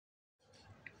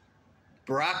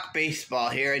Brock Baseball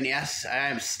here, and yes, I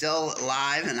am still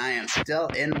live and I am still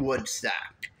in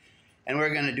Woodstock. And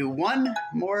we're going to do one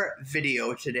more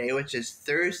video today, which is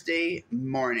Thursday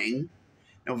morning,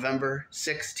 November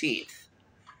 16th.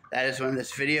 That is when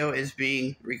this video is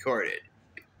being recorded.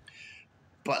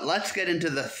 But let's get into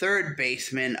the third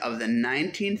baseman of the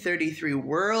 1933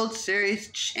 World Series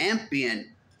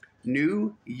champion,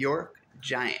 New York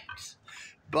Giants.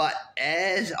 But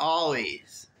as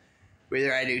always,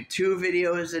 whether I do 2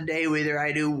 videos a day, whether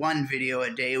I do 1 video a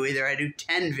day, whether I do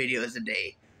 10 videos a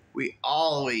day, we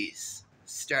always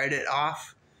start it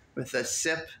off with a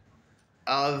sip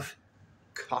of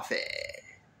coffee.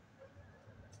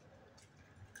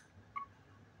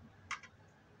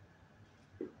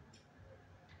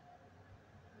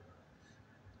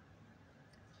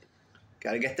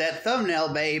 Gotta get that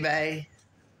thumbnail, baby.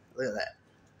 Look at that.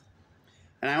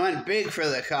 And I went big for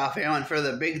the coffee. I went for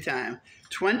the big time.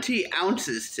 20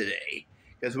 ounces today.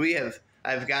 Because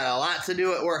I've got a lot to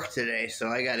do at work today, so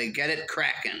I gotta get it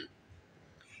cracking.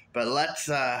 But let's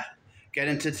get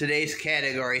into today's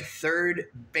category. Third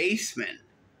baseman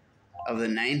of the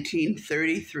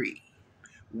 1933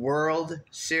 World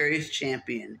Series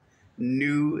champion,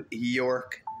 New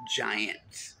York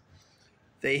Giants.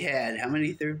 They had, how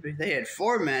many third base? They had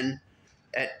 4 men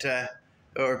who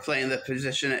were playing the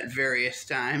position at various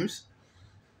times.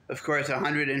 Of course,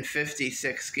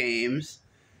 156 games.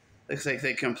 Looks like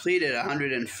they completed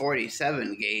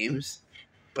 147 games,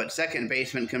 but second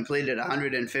baseman completed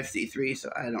 153,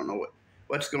 so I don't know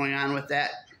what's going on with that.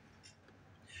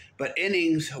 But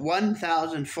innings,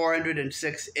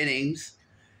 1,406 innings,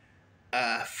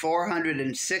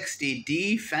 460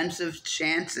 defensive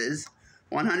chances,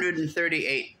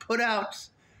 138 putouts,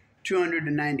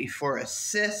 294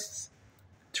 assists,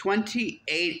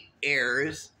 28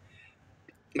 errors,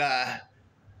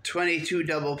 22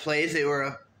 double plays they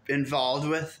were involved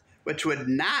with, which would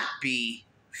not be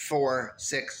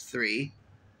 4-6-3.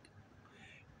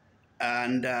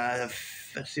 And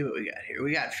let's see what we got here.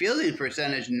 We got fielding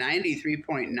percentage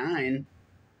 93.9.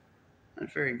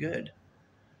 Not very good.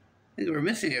 I think we're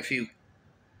missing a few.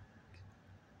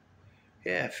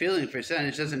 Yeah, fielding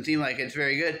percentage doesn't seem like it's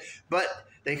very good, but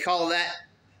they call that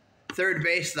third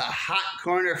base the hot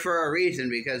corner for a reason,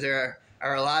 because there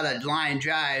are a lot of line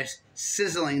drives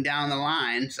sizzling down the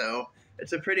line, so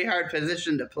it's a pretty hard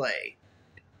position to play.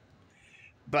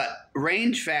 But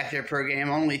range factor per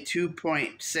game, only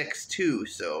 2.62,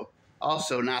 so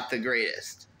also not the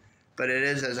greatest. But it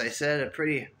is, as I said, a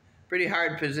pretty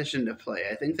hard position to play.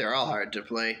 I think they're all hard to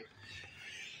play.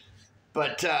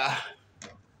 But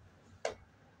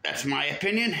that's my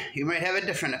opinion. You might have a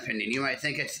different opinion. You might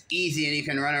think it's easy and you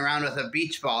can run around with a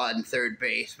beach ball in third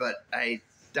base, but I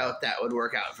doubt that would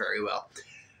work out very well.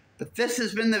 But this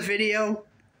has been the video,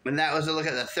 and that was a look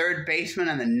at the third baseman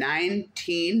on the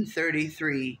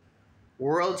 1933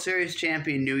 World Series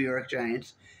champion New York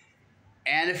Giants.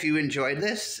 And if you enjoyed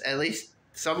this, at least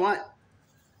somewhat,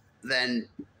 then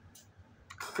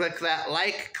click that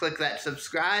like, click that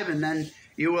subscribe, and then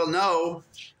you will know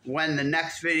when the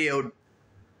next video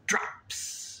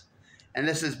drops. And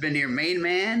this has been your main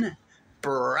man,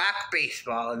 Brock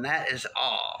Baseball, and that is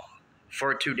all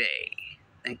for today.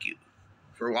 Thank you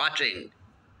for watching.